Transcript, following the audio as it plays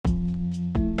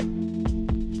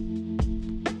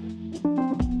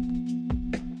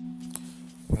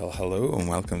Well, hello and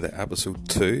welcome to episode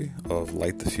 2 of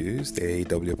Light the Fuse, the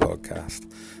AEW podcast.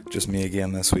 Just me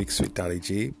again this week, Sweet Daddy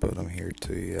G, but I'm here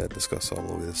to discuss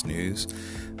all of this news,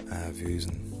 views,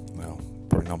 and, well,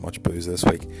 probably not much booze this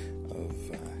week of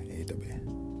AEW.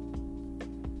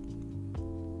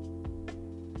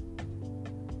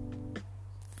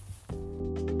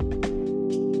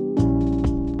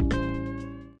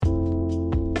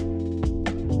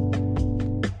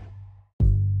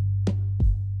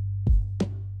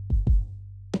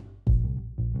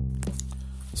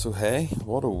 So hey,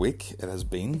 what a week it has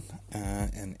been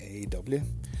in AEW.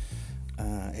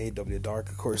 AEW Dark,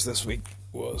 of course, this week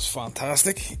was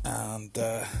fantastic, and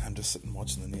I'm just sitting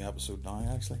watching the new episode now,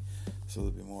 actually. So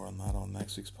there'll be more on that on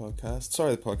next week's podcast.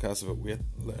 Sorry, the podcast is a bit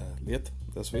late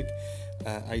this week.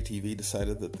 ITV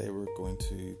decided that they were going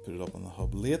to put it up on the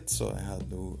hub late, so I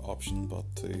had no option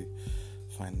but to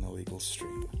find an illegal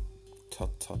stream.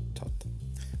 Tut.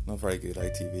 Not very good,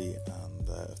 ITV, and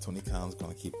if Tony Khan's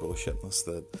going to keep bullshitting us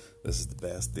that this is the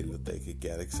best deal that they could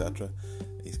get, etc.,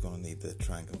 he's going to need to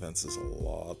try and convince us a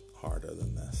lot harder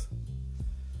than this.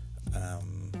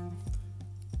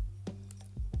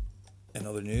 In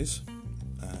other news,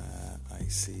 I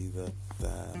see that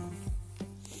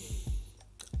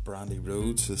Brandy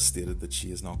Rhodes has stated that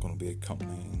she is not going to be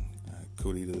accompanying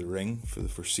Cody to the ring for the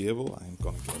foreseeable. I'm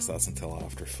going to guess that's until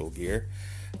after Full Gear.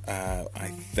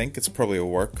 I think it's probably a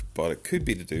work, but it could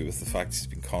be to do with the fact she's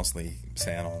been constantly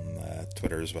saying on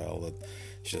Twitter as well that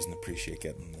she doesn't appreciate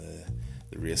getting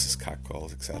the racist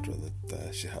catcalls, etc.,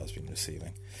 that she has been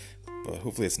receiving. But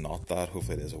hopefully it's not that.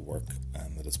 Hopefully it is a work,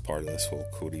 and that it's part of this whole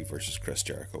Cody versus Chris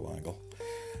Jericho angle.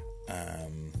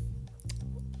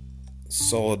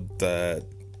 Solid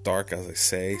Dark, as I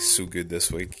say, so good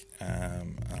this week,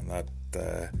 and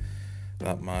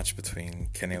that match between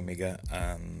Kenny Omega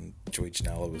and Joey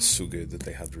Janela was so good that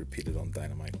they had to repeat it on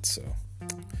Dynamite. So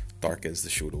Dark is the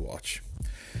show to watch.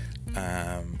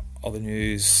 Other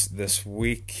news this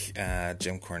week,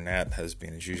 Jim Cornette has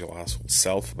been his usual asshole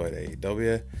self about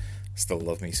AEW. Still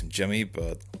love me some Jimmy,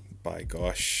 but by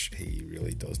gosh, he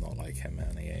really does not like him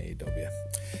in AEW.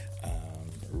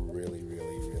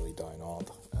 Really down on,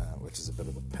 which is a bit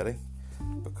of a pity,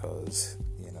 because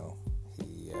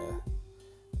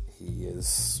he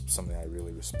is somebody I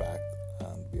really respect,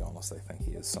 and to be honest, I think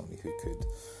he is somebody who could,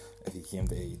 if he came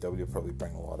to AEW, probably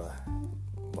bring a lot of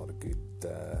good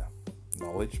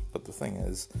knowledge. But the thing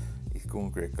is, he's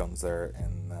going great guns there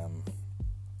in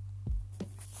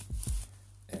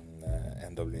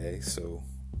NWA, so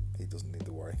he doesn't need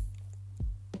to worry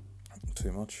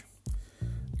too much.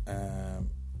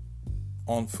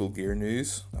 On Full Gear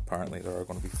news, apparently there are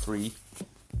going to be 3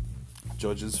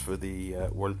 judges for the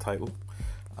world title,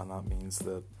 and that means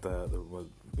that there will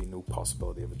be no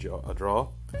possibility of a draw.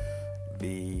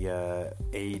 The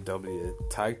AEW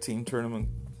Tag Team Tournament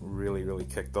really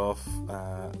kicked off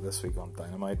this week on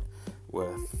Dynamite,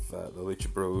 with the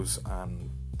Lucha Bros and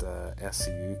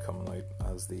SCU coming out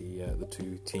as the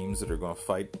 2 teams that are going to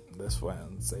fight this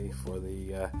Wednesday for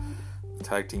the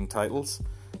tag team titles.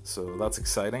 So that's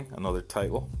exciting, another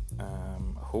title.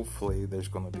 Hopefully there's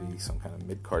going to be some kind of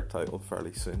mid-card title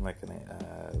fairly soon, like an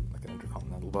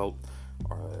Intercontinental belt,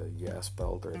 or a US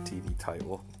belt, or a TV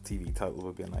title. TV title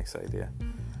would be a nice idea,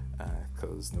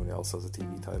 because nobody else has a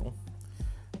TV title.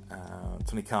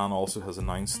 Tony Khan also has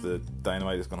announced that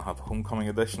Dynamite is going to have a homecoming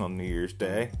edition on New Year's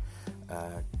Day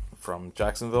from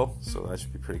Jacksonville, so that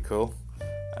should be pretty cool.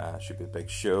 Should be a big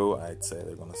show. I'd say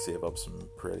they're going to save up some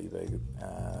pretty big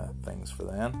things for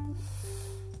them.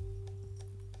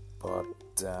 But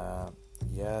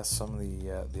some of the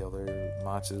other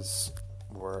matches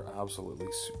were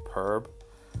absolutely superb.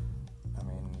 I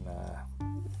mean,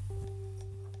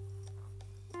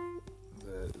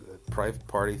 the private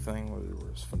party thing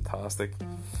was fantastic.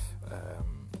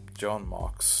 John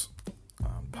Mox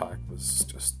and Pac was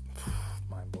just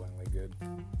mind-blowingly good.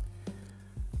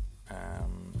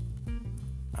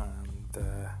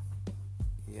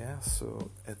 So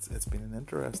it's been an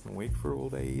interesting week for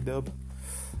old AEW,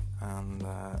 and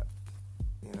the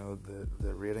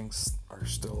ratings are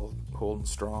still holding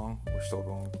strong. We're still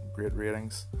going great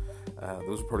ratings.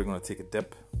 Those are probably going to take a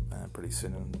dip pretty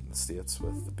soon in the States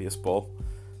with the baseball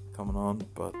coming on,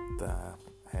 but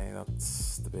hey,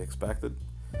 that's to be expected.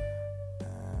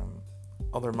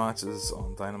 Other matches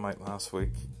on Dynamite last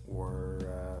week were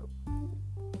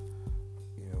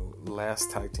less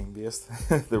tag team based.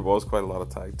 There was quite a lot of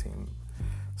tag team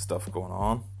stuff going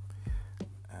on.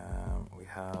 We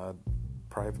had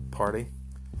Private Party,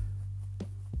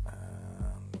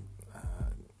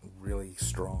 really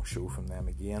strong show from them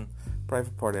again.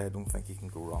 Private Party, I don't think you can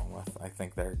go wrong with. I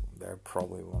think they're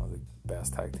probably one of the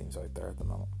best tag teams out there at the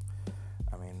moment.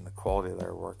 mean, the quality of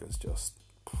their work is just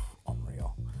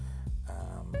unreal.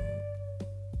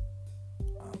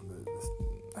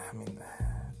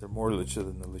 They're more lucha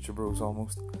than the Lucha Bros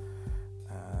almost.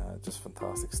 Just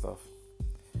fantastic stuff.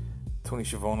 Tony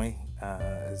Schiavone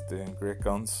is doing great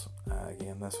guns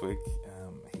again this week.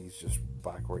 He's just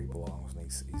back where he belongs, and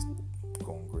he's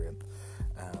going great.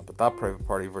 But that Private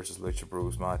Party versus Lucha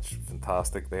Bros match,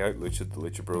 fantastic. They out-lucha'd the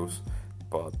Lucha Bros,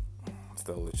 but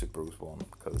still Lucha Bros won,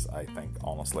 because I think,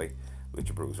 honestly,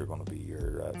 Lucha Bros are going to be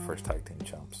your first tag team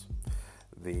champs.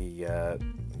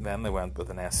 Then they went with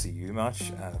an SCU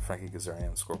match, Frankie Kazarian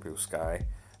and Scorpio Sky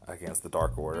against the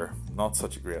Dark Order. Not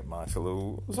such a great match,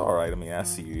 although it was alright. I mean,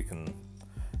 SCU can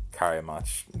carry a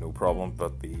match, no problem,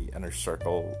 but the Inner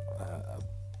Circle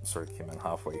sort of came in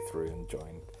halfway through and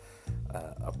joined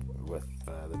up with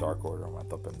the Dark Order and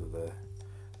went up into the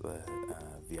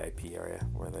VIP area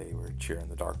where they were cheering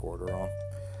the Dark Order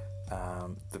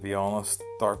on. To be honest,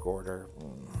 Dark Order,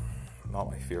 not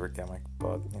my favourite gimmick,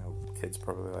 but kids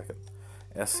probably like it.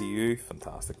 SCU,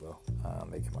 fantastic though,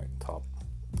 and they came out on top.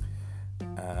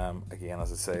 Again,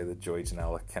 as I say, the Joey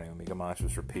Janela Kenny Omega match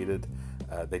was repeated.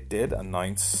 They did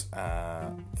announce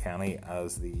Kenny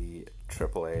as the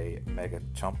AAA Mega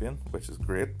Champion, which is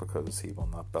great because he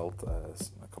won that belt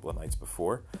a couple of nights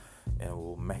before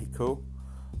in Mexico,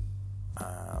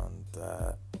 and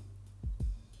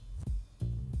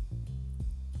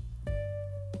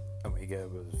Omega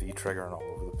was V-Trigger and all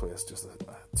over the place. Just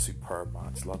a superb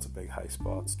match, lots of big high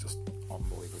spots, just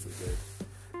unbelievably good.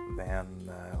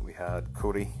 Then we had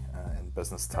Cody in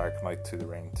Business Tag come out to the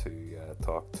ring to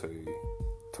talk to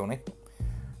Tony.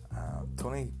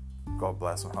 Tony, God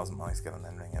bless him, hasn't managed to get an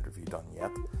in-ring interview done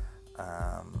yet,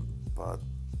 but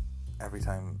every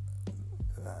time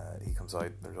he comes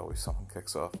out, there's always something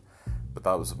kicks off. But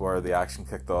that was where the action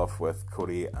kicked off, with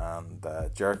Cody and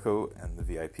Jericho in the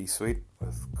VIP suite,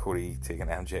 with Cody taking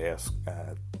MJF's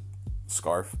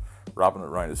scarf, wrapping it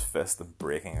around his fist and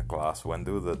breaking a glass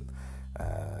window that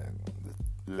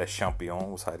Le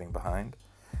Champion was hiding behind.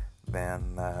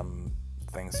 Then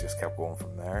things just kept going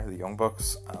from there. The Young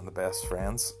Bucks and the Best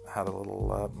Friends had a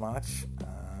little match.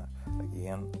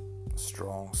 Again,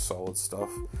 strong, solid stuff.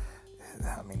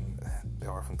 I mean, they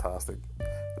are fantastic.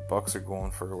 The Bucks are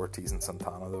going for Ortiz and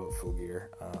Santana though at Full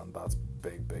Gear, and that's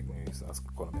big news. That's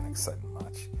going to be an exciting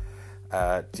match.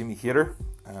 Jimmy Hayter,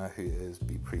 who is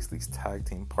B. Priestley's tag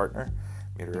team partner,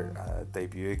 made her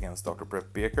debut against Dr.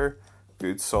 Britt Baker.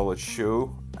 Good, solid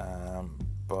show,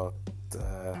 but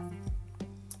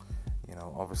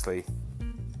obviously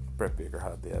Britt Baker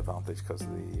had the advantage because of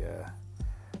the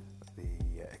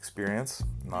experience.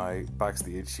 Now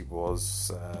backstage, she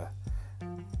was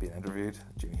being interviewed,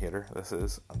 Jimmy Hayter, this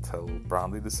is, until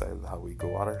Brandy decided how we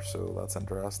go at her, so that's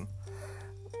interesting.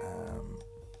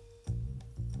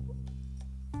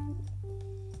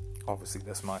 Obviously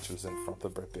this match was in front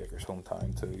of Britt Baker's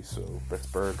hometown too, so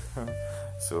Pittsburgh,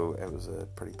 so it was a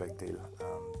pretty big deal,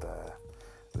 and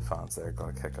the fans there got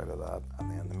a kick out of that. And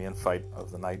then the main fight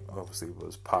of the night obviously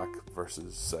was Pac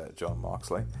versus John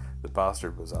Moxley. The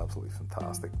Bastard was absolutely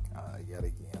fantastic, yet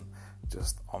again,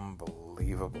 just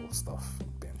unbelievable stuff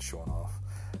being shown off.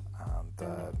 And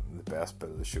the best bit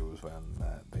of the show was when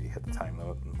they hit the time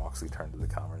limit and Moxley turned to the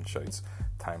camera and shouts,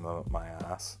 "Time limit my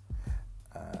ass."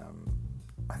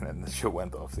 And then the show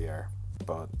went off the air.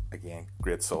 But again,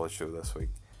 great solid show this week.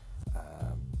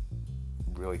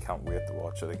 Really can't wait to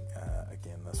watch it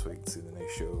again this week, see the new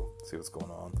show, see what's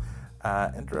going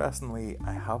on. Interestingly,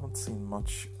 I haven't seen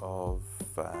much of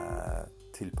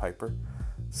Teal Piper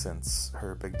since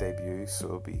her big debut, so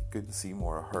it'll be good to see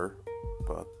more of her.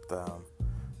 But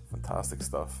fantastic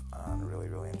stuff, and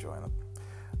really enjoying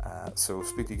it. So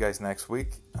speak to you guys next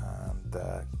week,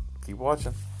 and keep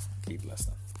watching, keep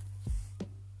listening.